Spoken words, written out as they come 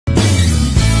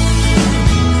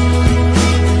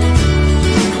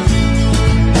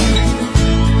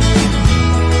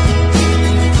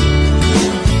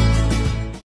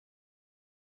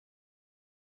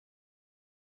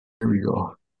we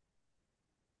go.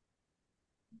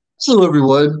 Hello,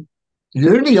 everyone.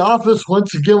 You're in the office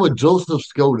once again with Joseph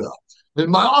Skoda. In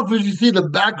my office, you see the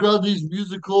background, these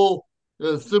musical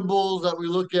symbols that we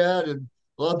look at, and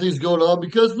a lot of things going on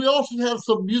because we also have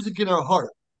some music in our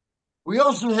heart. We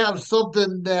also have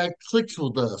something that clicks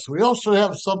with us. We also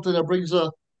have something that brings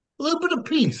a little bit of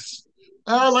peace.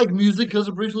 I like music because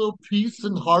it brings a little peace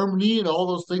and harmony and all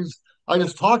those things I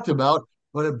just talked about,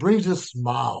 but it brings a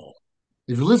smile.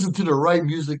 If you listen to the right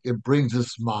music, it brings a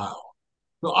smile.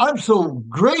 So I'm so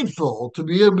grateful to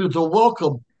be able to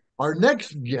welcome our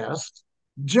next guest,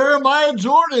 Jerimiah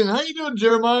Jordan. How you doing,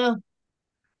 Jeremiah?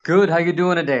 Good. How you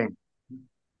doing today?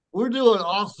 We're doing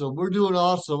awesome. We're doing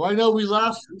awesome. I know we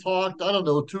last talked, I don't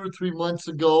know, 2 or 3 months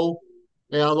ago,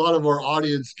 and a lot of our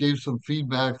audience gave some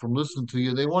feedback from listening to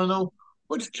you. They want to know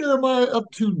what's Jeremiah up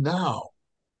to now.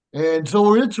 And so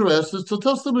we're interested. So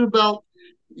tell us a little bit about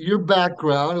your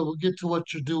background, and we'll get to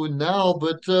what you're doing now.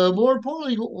 But more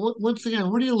importantly, once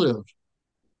again, where do you live?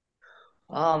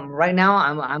 Right now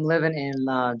I'm living in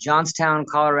Johnstown,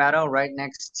 Colorado, right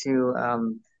next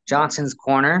to Johnson's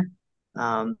Corner.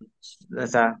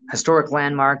 There's a historic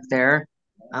landmark there.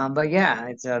 But yeah,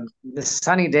 it's a this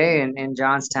sunny day in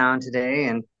Johnstown today,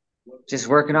 and just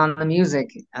working on the music.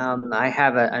 I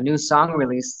have a new song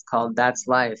release called "That's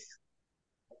Life."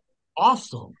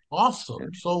 Awesome,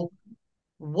 awesome. So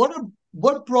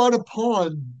what brought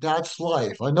upon That's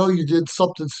Life? I know you did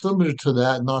something similar to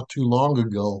that not too long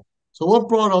ago. So what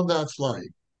brought on That's Life?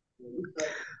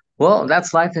 Well,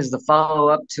 "That's Life" is the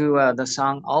follow-up to the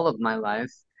song "All of My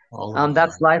Life." All of my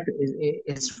That's life. life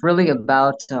is really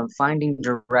about finding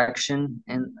direction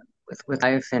and with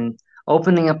life and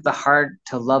opening up the heart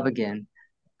to love again.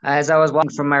 As I was walking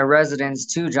from my residence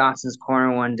to Johnson's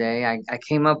Corner one day, I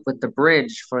came up with the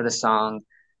bridge for the song.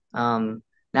 Um,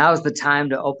 Now is the time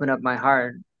to open up my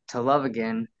heart to love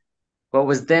again. What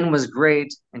was then was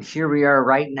great, and here we are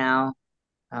right now.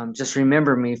 Just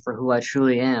remember me for who I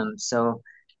truly am. So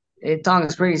it song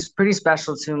is pretty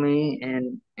special to me,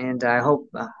 and I hope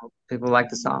people like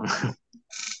the song.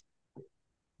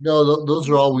 No, those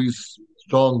are always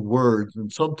strong words,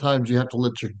 and sometimes you have to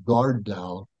let your guard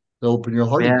down to open your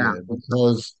heart Yeah. again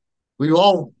because we've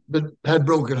all had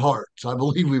broken hearts. I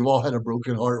believe we've all had a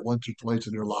broken heart once or twice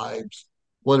in our lives,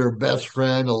 whether a best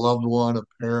friend, a loved one, a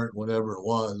parent, whatever it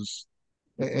was.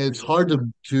 It's hard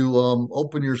to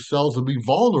open yourselves and be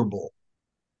vulnerable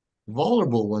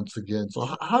once again.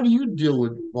 So how do you deal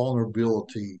with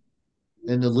vulnerability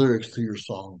in the lyrics to your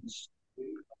songs?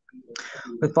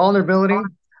 With vulnerability,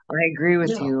 I agree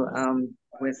with Yeah. you.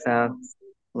 With A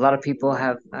lot of people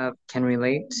have can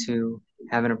relate to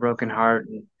having a broken heart,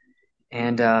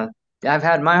 and I've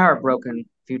had my heart broken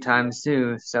a few times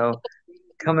too. So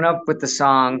coming up with the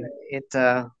song, it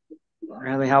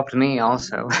really helped me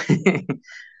also.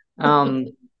 um,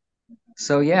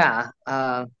 so yeah,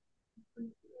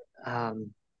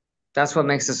 um, that's what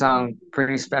makes the song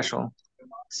pretty special.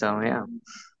 So yeah.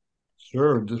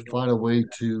 Sure, just find a way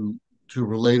to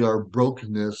relate our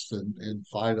brokenness and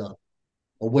find a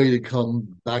way to come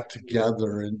back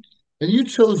together. And you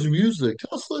chose music.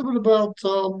 Tell us a little bit about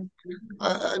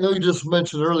I know you just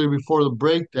mentioned earlier before the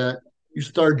break that you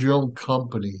started your own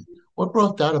company. What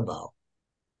brought that about?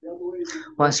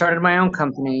 Well, I started my own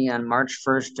company on March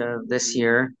 1st of this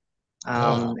year.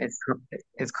 Ah,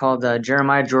 It's called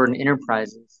Jeremiah Jordan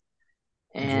Enterprises,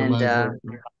 and Jeremiah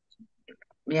Jordan.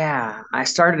 yeah, I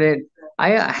started it. I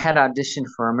had auditioned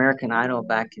for American Idol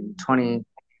back in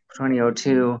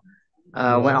 2002.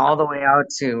 Went Yeah. all the way out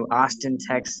to Austin,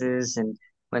 Texas, and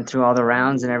went through all the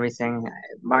rounds and everything.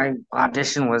 My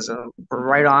audition was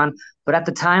right on, but at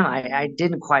the time, I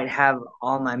didn't quite have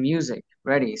all my music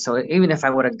ready. So even if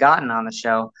I would have gotten on the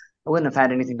show, I wouldn't have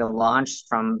had anything to launch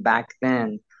from back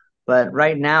then. But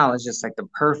right now is just like the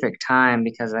perfect time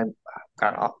because I've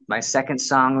got my second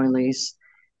song release,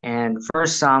 and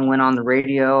first song went on the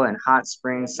radio in Hot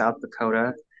Springs, South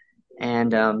Dakota,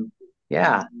 and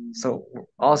yeah, so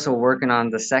also working on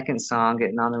the second song,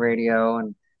 getting on the radio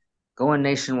and going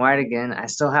nationwide again. I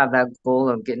still have that goal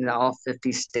of getting to all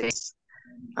 50 states.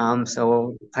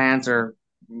 So plans are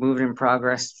moving in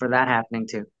progress for that happening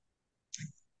too.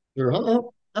 Sure.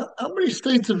 How many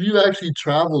states have you actually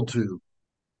traveled to?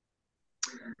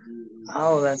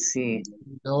 Oh, let's see.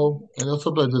 I know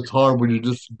sometimes it's hard when you're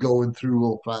just going through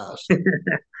real fast.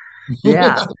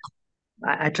 Yeah,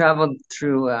 I traveled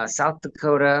through South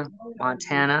Dakota,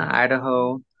 Montana,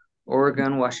 Idaho,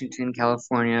 Oregon, Washington,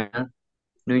 California,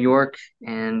 New York,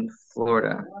 and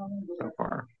Florida so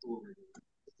far.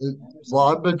 It,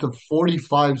 well, I've been to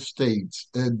 45 states,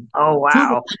 and Oh, two of the,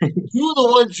 wow. two of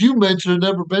the ones you mentioned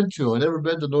I've never been to. I've never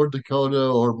been to North Dakota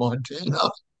or Montana.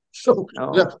 So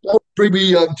Oh, that would bring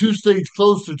me two states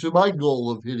closer to my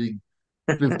goal of hitting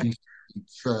 50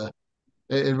 states.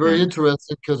 And very yeah.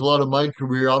 interesting because a lot of my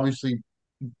career, obviously,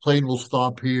 plane will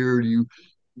stop here. You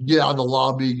get out of the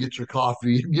lobby, get your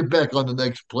coffee, and get back on the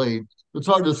next plane. It's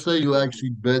hard to say you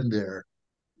actually been there.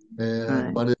 And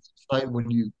Right. but it's exciting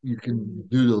when you can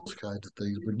do those kinds of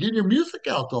things. But getting your music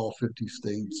out to all 50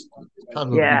 states, it's kind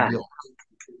of a big Yeah. deal.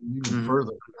 Even Mhm.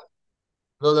 further.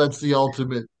 So that's the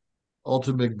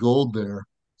ultimate goal there.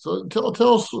 So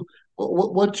tell us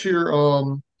what's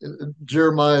your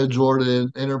Jeremiah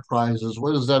Jordan Enterprises?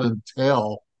 What does that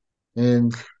entail?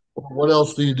 And what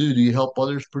else do you do? Do you help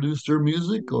others produce their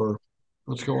music, or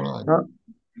what's going on?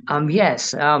 Well,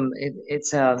 yes.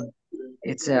 It's a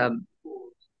it's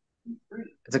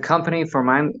a company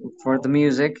for the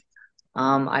music.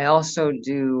 I also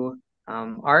do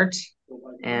art,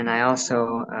 and I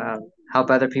also help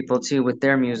other people too with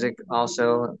their music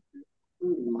also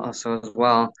as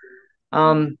well.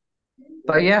 Um,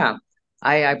 but yeah,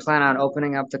 I plan on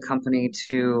opening up the company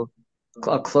to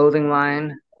a clothing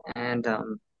line, and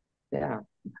yeah,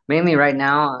 mainly right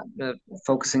now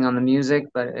focusing on the music,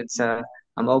 but it's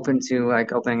I'm open to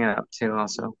like opening it up too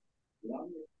also.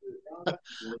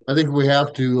 I think we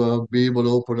have to be able to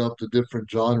open up to different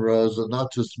genres and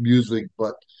not just music,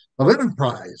 but of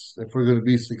enterprise if we're going to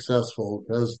be successful.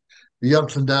 Because the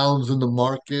ups and downs in the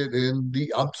market and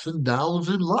the ups and downs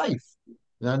in life.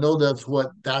 And I know that's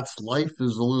life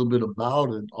is a little bit about,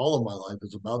 and all of my life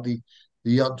is about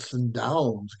the ups and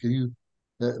downs. Can you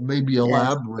maybe Yes.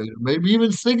 elaborate, or maybe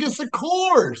even sing us a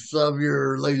chorus of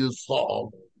your latest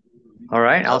song? All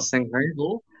right, I'll Yep, sing for you.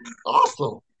 cool.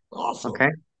 Awesome, awesome. Okay.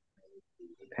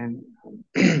 And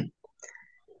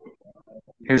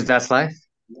here's That's Life.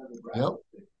 Yep.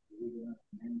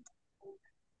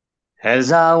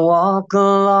 As I walk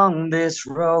along this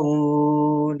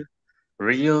road,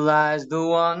 realize the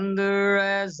wonder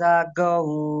as I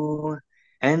go,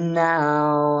 and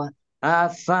now I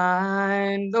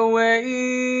find the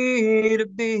way to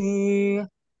be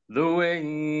the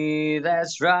way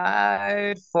that's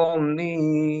right for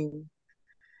me.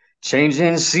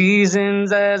 Changing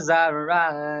seasons as I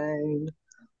ride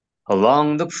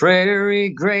along the prairie,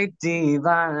 great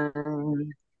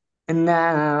divine. And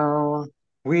now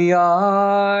we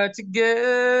are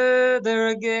together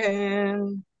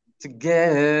again.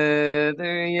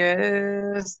 Together,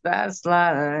 yes, that's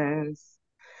life.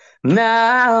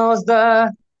 Now's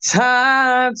the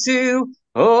time to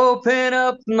open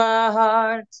up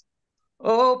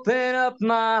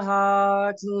my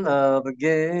heart to love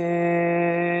again.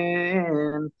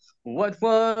 What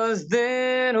was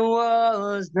then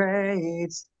was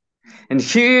great. And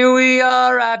here we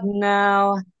are right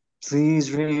now.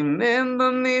 Please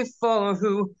remember me for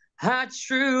who I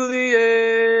truly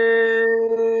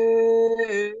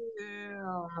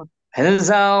am.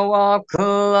 As I walk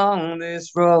along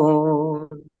this road,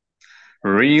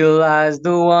 realize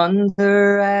the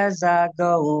wonder as I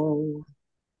go.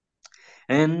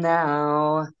 And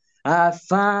now I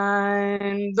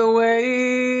find the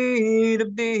way to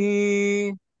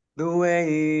be the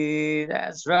way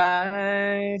that's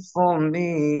right for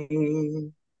me.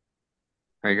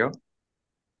 There you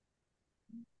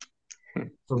go.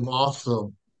 Some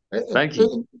awesome. Thank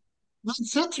you.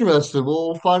 That's interesting.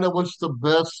 We'll find out what's the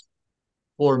best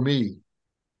for me.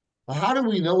 How do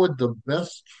we know what the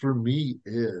best for me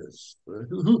is?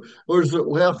 Or is it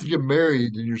we have to get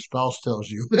married and your spouse tells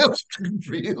you that's good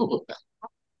for you?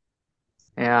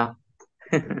 Yeah.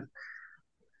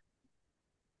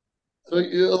 So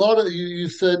a lot of you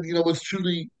said what's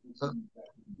truly uh,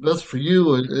 best for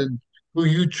you and who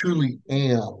you truly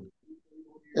am,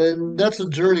 and that's a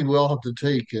journey we all have to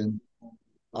take. And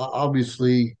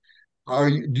obviously,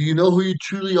 do you know who you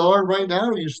truly are right now?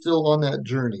 Or are you still on that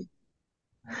journey?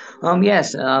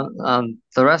 Yes. The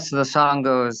rest of the song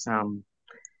goes,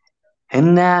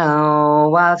 and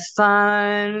now I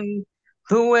find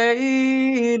the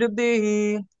way to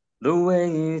be, the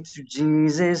way to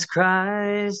Jesus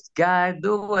Christ, guide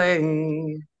the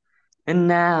way. And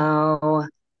now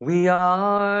we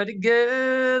are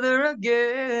together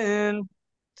again,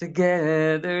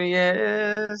 together,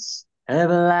 yes,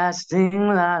 everlasting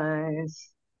life.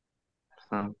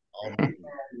 So,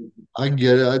 I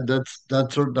get it.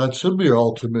 That should be your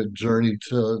ultimate journey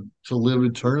to live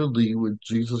eternally with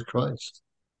Jesus Christ.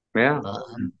 yeah, Uh,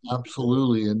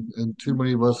 Absolutely, and too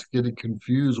many of us get it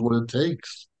confused what it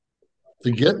takes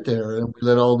to get there, and we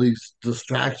let all these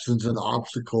distractions and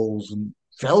obstacles and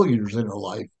failures in our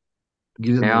life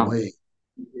get in the yeah, way.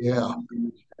 Yeah.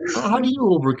 How do you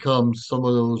overcome some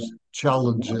of those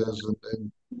challenges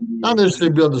and not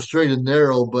necessarily be on the straight and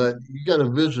narrow, but you got a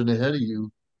vision ahead of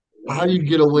you. How do you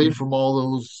get away from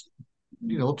all those,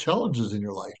 challenges in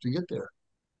your life to get there?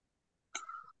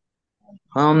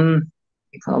 Um,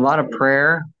 a lot of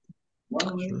prayer,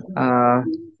 Sure. uh,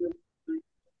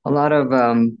 a lot of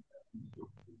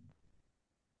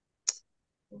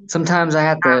sometimes I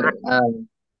have to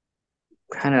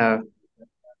kind of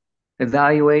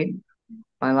evaluate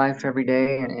my life every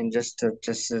day and just to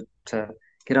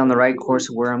get on the right course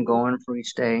of where I'm going for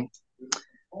each day.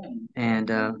 And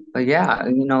but yeah,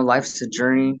 life's a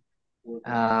journey.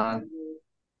 Uh,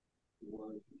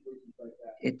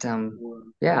 it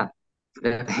yeah.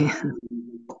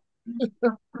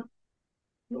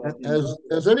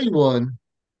 Has anyone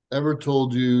ever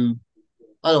told you,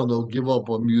 I don't know, give up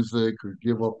on music or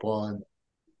give up on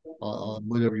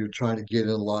whatever you're trying to get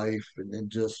in life and then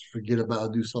just forget about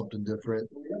it, do something different?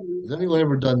 Has anyone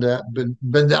ever done that?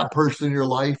 Been that person in your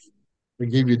life that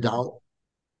gave you doubt?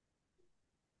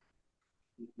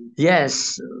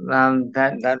 Yes,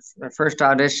 that the first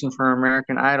audition for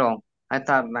American Idol, I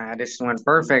thought my audition went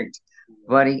perfect,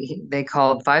 but they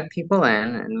called five people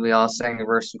in, and we all sang a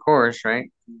verse and chorus, right?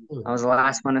 I was the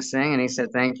last one to sing, and he said,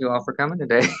 "Thank you all for coming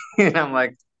today." And I'm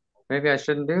like, maybe I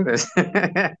shouldn't do this.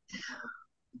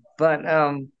 But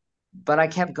but I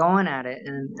kept going at it,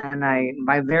 and I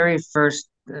my very first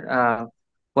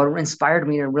what inspired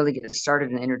me to really get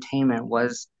started in entertainment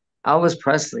was Elvis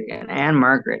Presley and Anne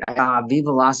Margaret. I saw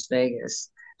Viva Las Vegas,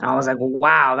 and I was like,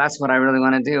 wow, that's what I really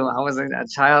want to do. I was a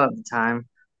child at the time.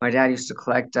 My dad used to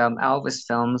collect Elvis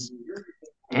films, Oh,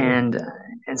 and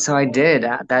and so I did.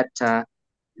 That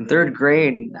in third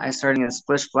grade, I started in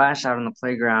splish splash out on the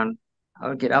playground. I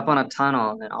would get up on a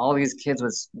tunnel, and all these kids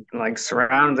would like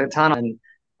surround the tunnel, and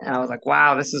I was like,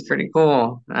 "Wow, this is pretty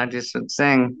cool." And I just would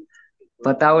sing.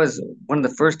 But that was one of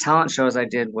the first talent shows I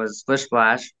did was Splish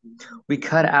Splash. We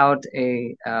cut out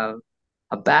a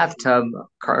bathtub,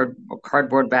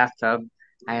 cardboard bathtub.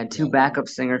 I had two yeah. backup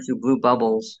singers who blew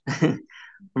bubbles for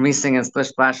me singing Splish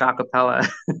Splash a cappella.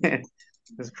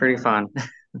 It was pretty fun.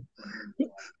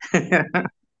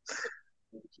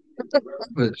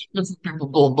 Just people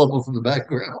blowing bubbles in the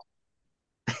background.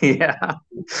 Yeah.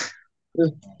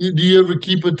 Do you ever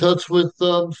keep in touch with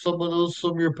some of those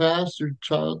from your past, your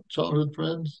childhood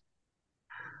friends?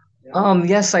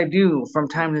 Yes, I do. From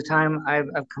time to time, I've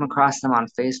come across them on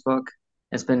Facebook.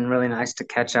 It's been really nice to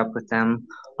catch up with them.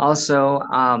 Also,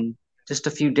 just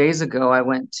a few days ago, I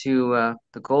went to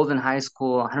the Golden High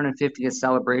School 150th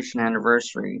celebration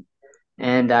anniversary,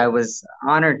 and I was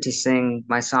honored to sing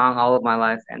my song "All of My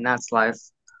Life," and that's life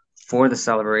for the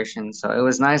celebration. So it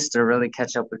was nice to really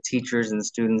catch up with teachers and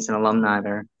students and alumni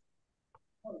there.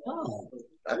 Oh,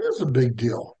 that is a big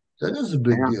deal. That is a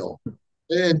big Yeah, deal.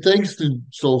 And thanks to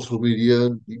social media,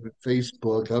 even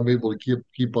Facebook, I'm able to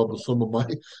keep up with some of my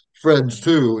friends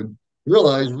too, and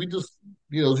realize we just,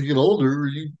 as you get older,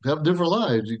 you have different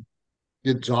lives. You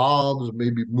get jobs,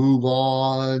 maybe move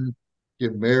on,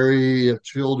 get married, have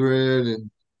children,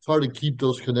 and it's hard to keep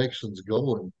those connections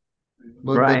going.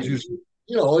 But right. it is.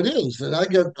 And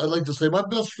I like to say my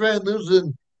best friend lives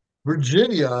in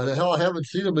Virginia. And hell, I haven't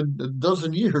seen him in a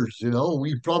dozen years.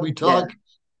 We probably Yeah, talk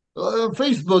on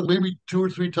Facebook maybe two or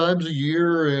three times a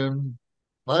year, and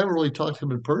I haven't really talked to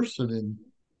him in person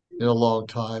in a long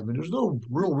time. And there's no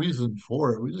real reason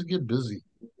for it. We just get busy.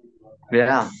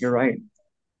 yeah, you're right.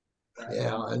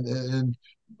 Yeah, and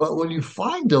but when you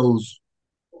find those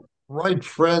right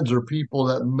friends or people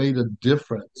that made a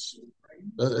difference,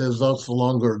 as that's a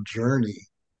longer journey.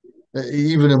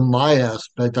 Even in my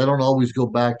aspect, I don't always go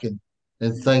back and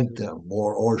thank them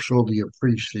or show the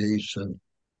appreciation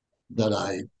that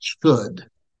I should.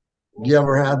 You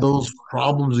ever had those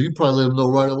problems? You probably let them know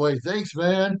right away. Thanks,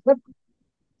 man.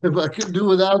 If I couldn't do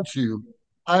without you,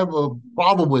 I have a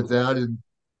problem with that,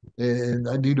 and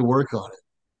I need to work on it.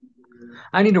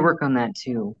 I need to work on that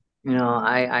too.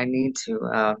 I need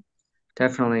to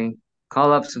definitely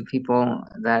call up some people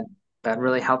that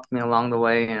really helped me along the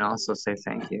way and also say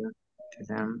thank you to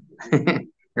them.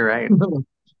 You're right.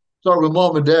 Start with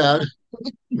mom and dad,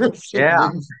 your Yeah.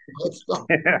 siblings, that stuff.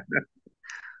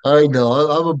 I know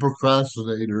I'm a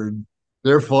procrastinator, and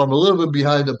therefore I'm a little bit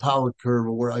behind the power curve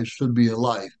of where I should be in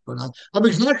life. But I'm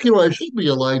exactly where I should be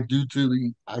in life due to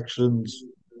the actions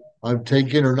I've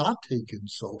taken or not taken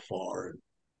so far,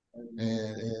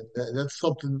 and that's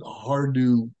something hard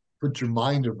to put your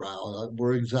mind around.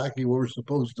 We're exactly where we're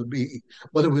supposed to be,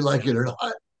 whether we like it or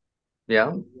not.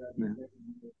 Yeah.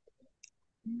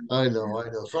 I know, I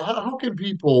know. So how can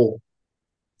people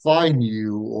find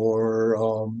you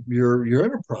or your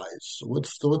enterprise?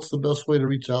 What's the best way to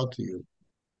reach out to you?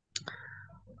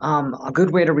 A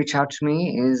good way to reach out to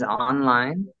me is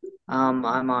online. I'm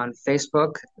on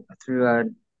Facebook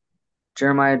through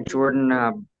Jeremiah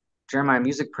Jordan, Jeremiah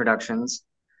Music Productions.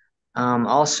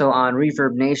 Also on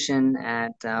Reverb Nation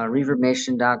at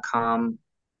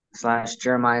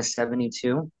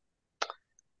reverbnation.com/Jeremiah72.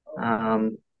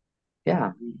 Um,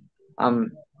 yeah.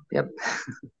 Um, yep.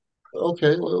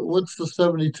 Okay, what's the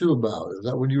 72 about? Is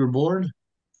that when you were born?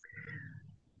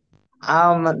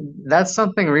 That's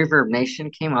something Reverb Nation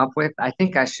came up with. I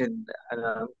think I should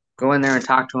go in there and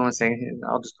talk to him and say,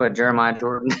 I'll just put Jeremiah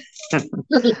Jordan.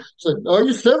 So, are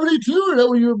you 72 or that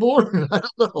when you were born? I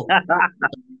don't know.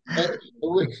 I,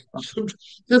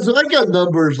 because I got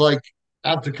numbers like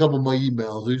after a couple of my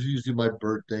emails. It's usually my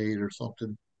birth date or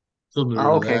something similar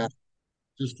Oh, to okay. that,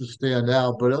 just to stand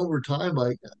out. But over time,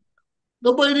 like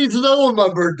nobody needs to know when my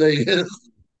birthday is.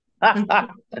 No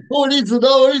one needs to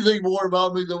know anything more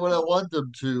about me than what I want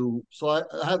them to. So I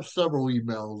have several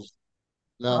emails.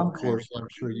 Now, of Okay. course, I'm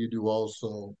sure you do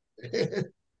also.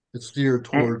 It's steered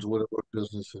And, towards whatever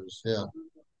business is. Yeah.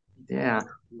 yeah.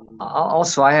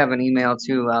 Also, I have an email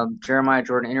too, Jeremiah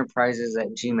Jordan Enterprises at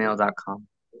gmail.com.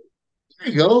 There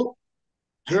you go.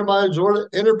 Jeremiah Jordan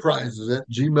Enterprises at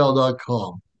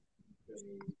gmail.com.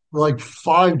 Like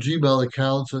five Gmail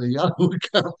accounts and a Yahoo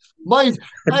account. My,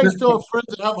 I still have friends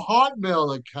that have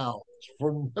Hotmail accounts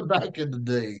from back in the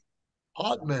day.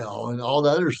 Hotmail and all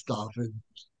that other stuff. And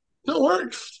still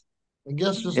works. I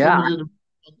guess just Yeah. limited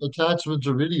attachments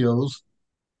or videos.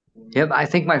 Yep. I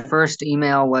think my first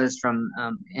email was from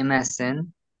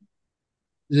MSN.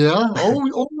 Yeah. Oh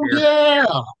Yeah. yeah.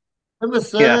 Yeah.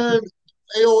 MSN,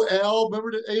 AOL.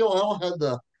 Remember the AOL had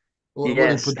the where they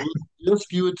Yes. put the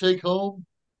disc you would take home.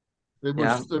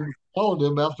 Yeah. They were selling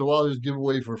them after a while. They just give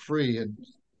away for free, and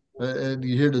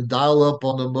you hear the dial up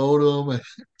on the modem. And it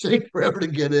take forever to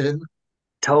get in.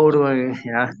 Totally.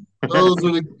 Yeah. Those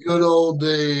were the good old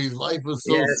days. Life was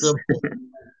so Yes. simple.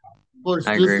 Of course,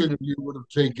 I this agree. interview would have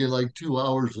taken like 2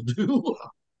 hours to do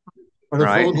on a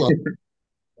Right. phone line.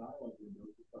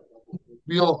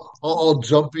 Be all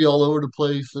jumpy all over the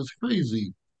place. That's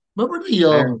crazy. Remember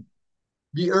I,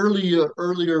 the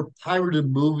earlier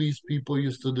pirated movies people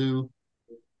used to do?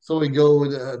 So we go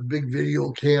with a big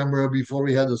video camera before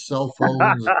we had the cell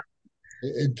phones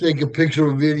and take a picture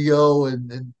of video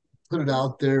and put it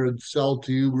out there and sell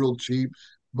to you real cheap.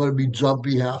 But it'd be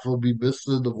jumpy, half will be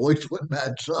missing, the voice wouldn't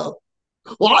match up.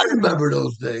 Well, I remember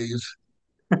those days.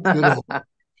 Good old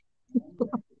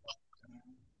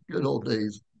good old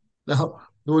days. Now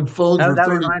when phones were that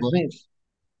 30 reminds me. bucks.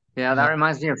 Yeah, that Yeah.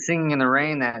 reminds me of Singing in the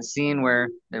Rain, that scene where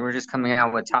they were just coming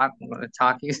out with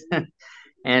talkies, and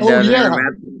Oh they were yeah.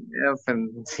 wrapping up,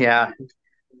 and yeah,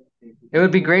 it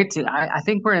would be great to. I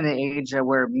think we're in the age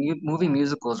where movie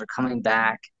musicals are coming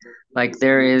back. Like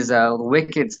there is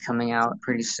Wicked's coming out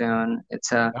pretty soon. It's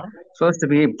supposed to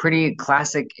be a pretty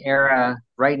classic era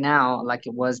right now, like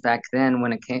it was back then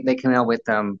when it came. They came out with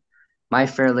My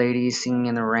Fair Lady, Singing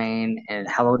in the Rain, and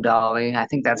Hello Dolly. I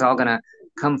think that's all gonna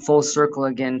come full circle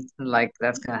again. Like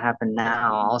that's gonna happen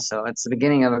now. Also, it's the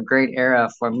beginning of a great era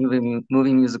for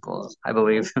movie musicals, I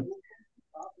believe.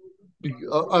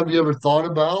 Have you ever thought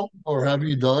about or have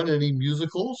you done any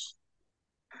musicals?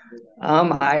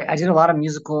 I did a lot of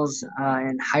musicals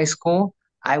in high school.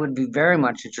 I would be very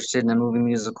much interested in a movie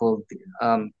musical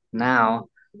now.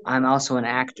 I'm also an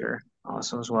actor,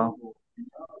 also as well.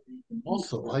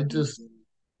 Also,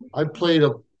 I played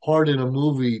a part in a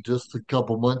movie just a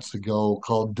couple months ago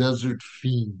called Desert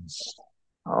Fiends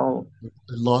Oh, in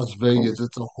Las cool. Vegas.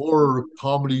 It's a horror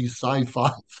comedy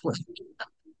sci-fi flick.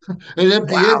 And at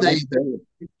the Wow, end, that's they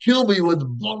great. kill me with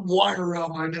blood wire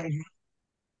around my neck,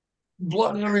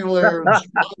 blood everywhere, and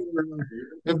splatter.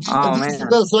 If Oh this is the man,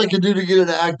 best I can do to get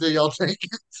into acting, I'll take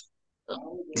it.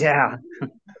 yeah.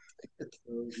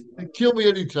 Kill me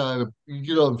anytime if you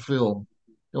get on film.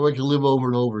 And I can live over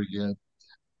and over again.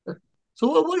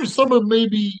 So what are some of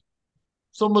maybe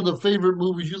some of the favorite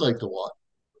movies you like to watch?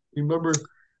 You remember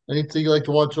anything you like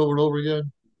to watch over and over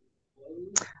again?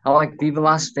 I like Viva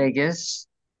Las Vegas.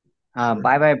 Bye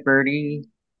Bye Birdie.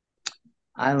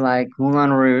 I like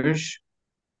Moulin Rouge.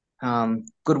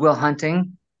 Good Will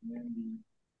Hunting.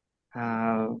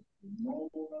 Uh,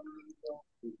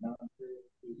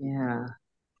 yeah.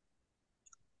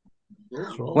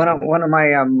 Those are all good. One of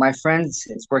my friends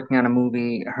is working on a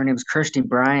movie. Her name's Kirsty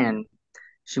Bryan.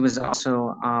 She was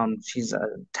also she's a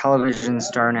television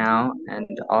star now and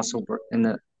also worked in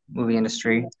the movie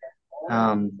industry.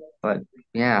 But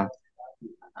yeah,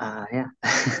 yeah.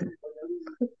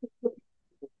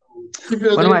 Think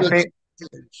of One of anything my that's favorite.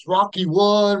 It's Rocky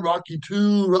One, Rocky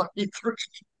Two, Rocky Three.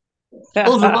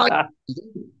 Those are my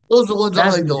those are the ones I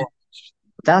That's like to watch.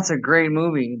 that's a great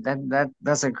movie.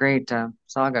 That's a great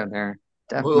saga there.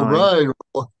 Well, Definitely.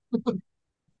 right.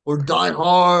 Or Die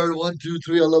Hard, one, two,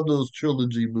 three. I love those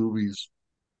trilogy movies.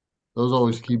 Those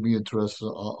always keep me interested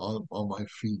on my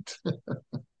feet.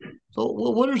 So,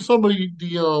 what are some of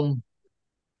the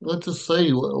let's just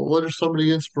say, what are some of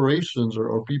the inspirations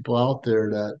or people out there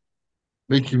that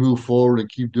make you move forward and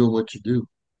keep doing what you do?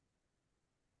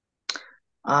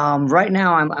 Right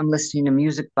now I'm listening to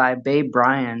music by Babe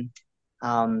Bryan.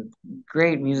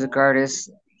 Great music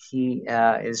artist. He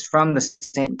is from the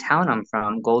same town I'm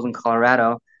from, Golden,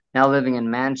 Colorado. Now living in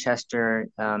Manchester,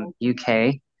 UK.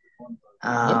 Yep.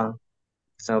 Uh,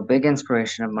 so big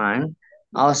inspiration of mine.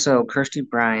 Also, Kirsty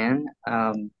Bryan.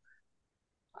 I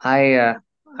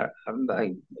I'm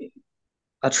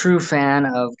a true fan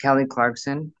of Kelly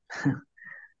Clarkson.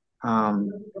 Um,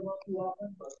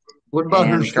 What about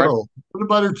her and Garth, show? What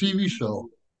about her TV show?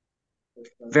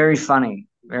 very funny,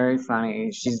 very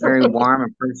funny. She's very warm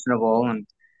and personable, and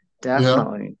Yeah.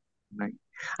 definitely. Like,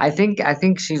 I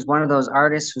think she's one of those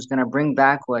artists who's going to bring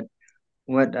back what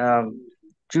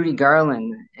Judy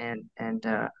Garland and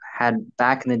had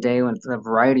back in the day when the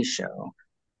variety show.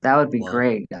 That would be Wow.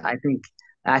 great. I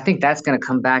think that's going to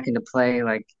come back into play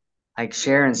like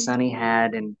Cher and Sonny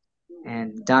had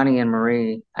and Donnie and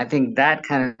Marie. I think that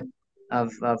kind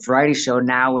of variety show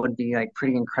now would be like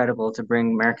pretty incredible to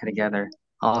bring America together.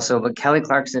 Also, but Kelly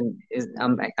Clarkson is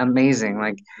amazing.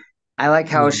 Like I like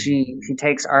how Yeah. she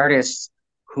takes artists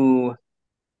who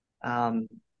um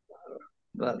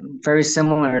very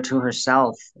similar to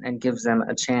herself and gives them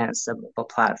a chance, a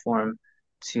platform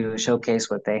to showcase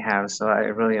what they have. So I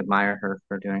really admire her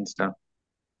for doing so.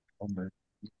 Oh, man.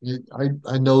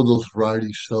 I know those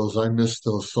variety shows. I miss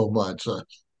those so much.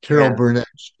 Carol Yeah. Burnett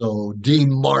show,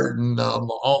 Dean Martin,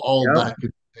 all Yep. back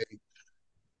in the day.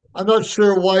 I'm not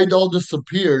sure why it all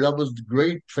disappeared. That was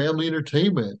great family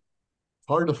entertainment.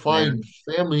 Hard to Yeah. find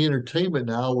family entertainment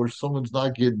now where someone's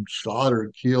not getting shot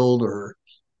or killed or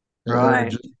Right.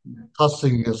 just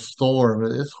cussing a storm.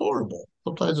 It's horrible.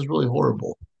 Sometimes it's really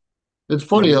horrible. It's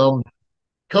funny. Yeah. A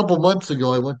couple months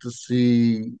ago, I went to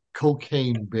see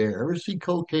Cocaine Bear. Ever see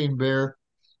Cocaine Bear?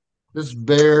 This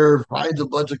bear finds a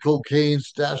bunch of cocaine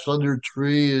stashed under a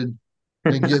tree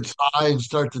and gets high and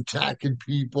starts attacking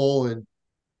people. And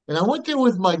I went there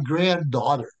with my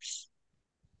granddaughters.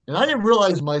 And I didn't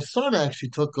realize my son actually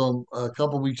took them a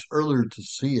couple weeks earlier to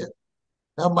see it.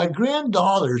 Now, my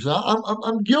granddaughters,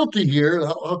 I'm guilty here,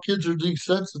 how kids are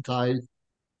desensitized,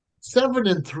 7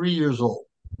 and 3 years old.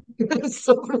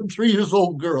 7 and 3 years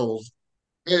old girls.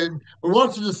 And we're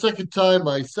watching the second time.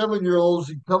 My 7 year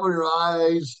old's covering her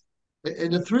eyes,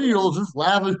 and the 3 year old's just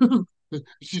laughing.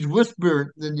 She's whispering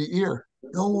in the ear,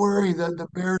 "Don't worry, that the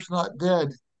bear's not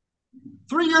dead."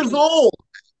 3 years old,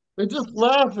 and just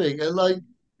laughing and like,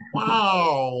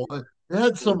 wow, it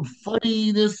had some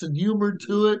funniness and humor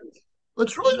to it. But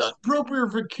it's really not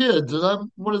appropriate for kids, and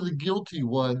I'm one of the guilty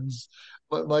ones.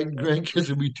 But my grandkids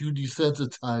will be too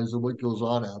desensitized to what goes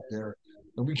on out there,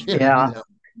 and we can't be Yeah.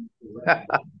 that.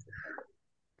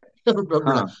 I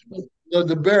remember that. Huh.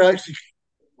 The bear actually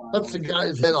cuts the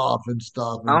guy's head off and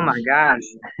stuff, Oh and my gosh.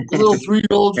 the little 3 year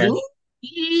olds,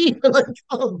 Yeah. like,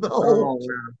 oh no, Oh wow.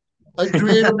 I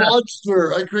create a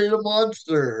monster. I create a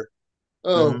monster.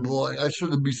 Oh Mhm. boy, I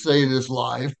shouldn't be saying this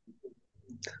live.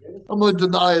 I'm gonna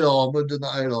deny it all. I'm gonna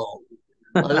deny it all.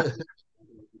 I,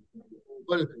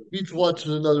 but he's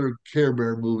watching another Care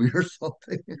Bear movie or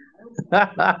something.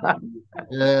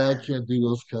 Yeah, I can't do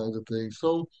those kinds of things.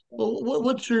 So, well,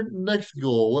 what's your next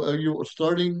goal? Are you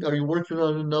starting? Are you working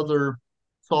on another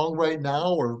song right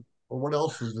now, or what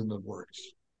else is in the works?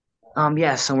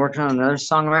 Yes, I'm working on another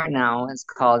song right now. It's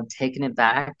called "Taking It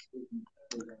Back,"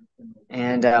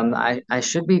 and I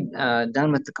should be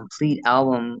done with the complete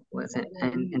album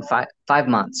in 5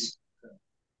 months.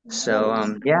 So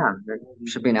Oh, yeah, there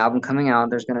should be an album coming out.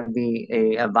 There's going to be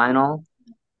a vinyl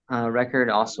record,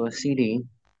 also a CD.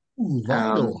 ooh,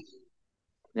 vinyl. Um,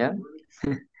 yeah,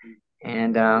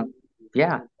 and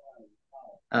yeah,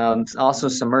 also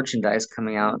some merchandise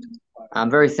coming out. I'm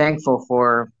very thankful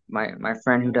for my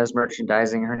friend who does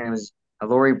merchandising. Her name is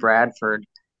Lori Bradford.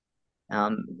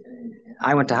 Um,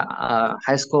 I went to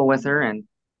high school with her, and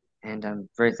I'm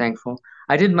very thankful.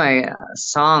 I did my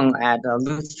song at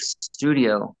Luth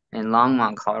Studio in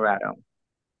Longmont, Colorado,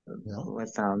 Yeah.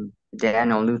 with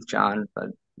Daniel Luthjohn, but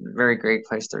very great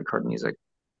place to record music.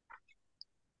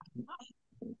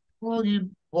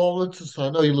 Well, let's just, I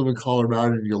know you live in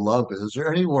Colorado and you love it. Is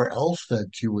there anywhere else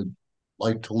that you would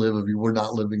like to live if you were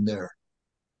not living there?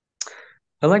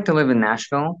 I'd like to live in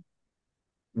Nashville.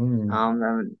 Mm.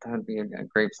 That would be a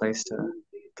great place to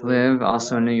live.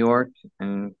 Also in New York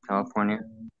and California.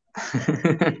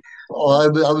 Oh,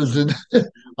 I was in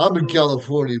I'm in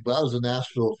California, but I was in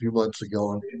Nashville a few months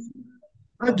ago, and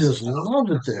I just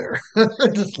loved it there. I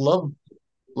just loved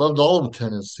all of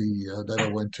Tennessee that I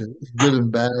went to, good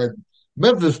and bad.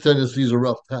 Memphis, Tennessee is a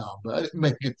rough town, but I didn't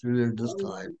make it through there this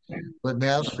time. But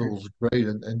Nashville's great,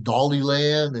 and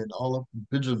Dollyland and all up in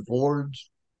Pigeon Forge.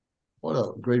 What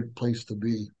a great place to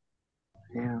be.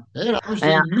 Yeah. And obviously,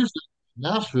 Yeah. music,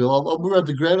 Nashville. We were at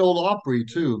the Grand Ole Opry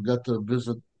too. Got to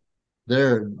visit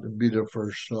there and be their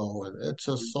first show, and it's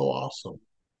just so awesome.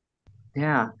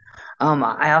 Yeah.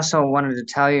 I also wanted to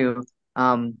tell you,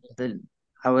 I'm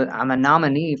a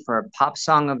nominee for Pop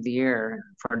Song of the Year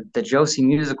for the Josie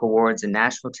Music Awards in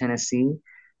Nashville, Tennessee.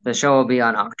 The show will be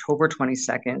on October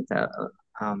 22nd.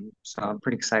 So I'm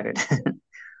pretty excited.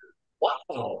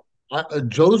 Wow,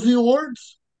 Josie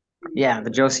Awards. Yeah, the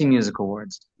Josie Music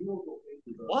Awards.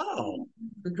 Wow,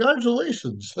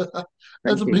 congratulations! That's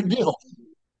Thank a you. big deal.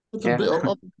 That's a Yeah. big.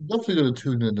 I'm definitely going to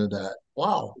tune into that.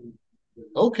 Wow.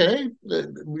 Okay,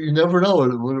 you never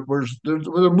know. There's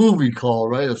a movie called,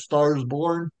 right? A Star is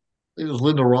Born. I think it was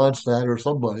Linda Ronstadt or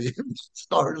somebody.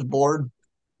 Star is Born,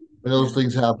 and those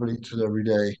things happen each and every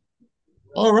day.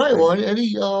 All right. Well, Right.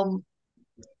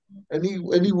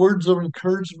 any words of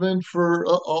encouragement for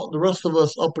all, the rest of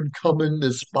us up and coming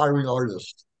aspiring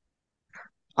artists?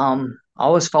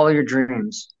 Always follow your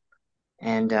dreams.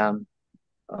 And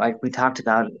like we talked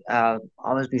about,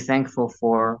 always be thankful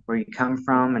for where you come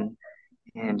from and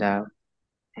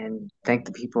and thank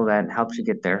the people that helped you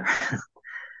get there.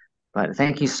 But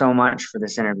thank you so much for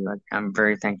this interview. I'm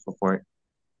very thankful for it.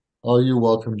 Oh, you're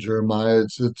welcome, Jeremiah.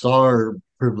 It's our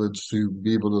privilege to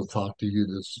be able to talk to you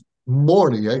this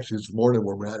morning. Actually, it's morning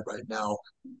where we're at right now.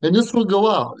 And this will go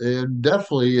out. And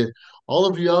definitely, all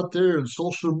of you out there in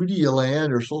social media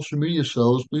land or social media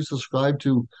shows, please subscribe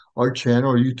to our channel,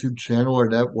 our YouTube channel, our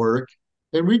network,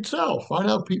 and reach out. Find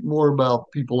out more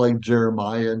about people like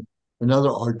Jeremiah and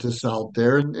other artists out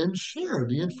there and share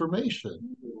the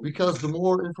information. Because the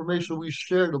more information we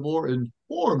share, the more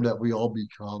informed that we all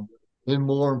become, and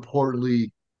more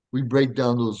importantly, we break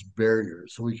down those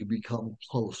barriers so we can become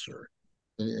closer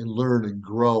and learn and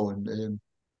grow and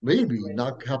maybe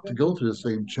not have to go through the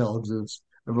same challenges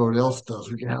everyone else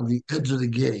does. We can have the edge of the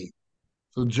game.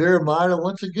 So Jeremiah,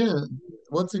 once again,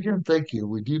 thank you.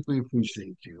 We deeply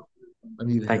appreciate you. I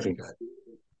need a Thank you. haircut.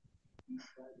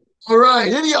 All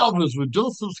right, any office with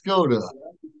Joseph Skoda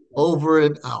over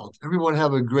and out. Everyone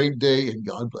have a great day and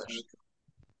God bless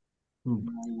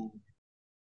you.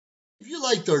 If you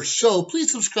liked our show,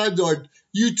 please subscribe to our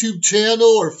YouTube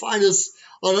channel or find us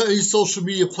on any social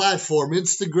media platform,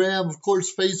 Instagram, of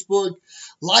course, Facebook.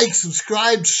 Like,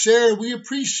 subscribe, share. We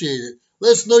appreciate it.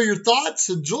 Let us know your thoughts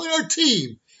and join our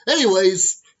team.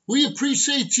 Anyways, we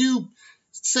appreciate you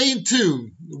staying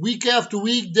tuned week after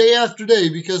week, day after day,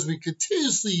 because we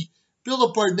continuously build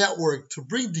up our network to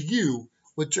bring to you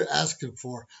what you're asking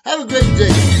for. Have a great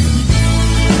day.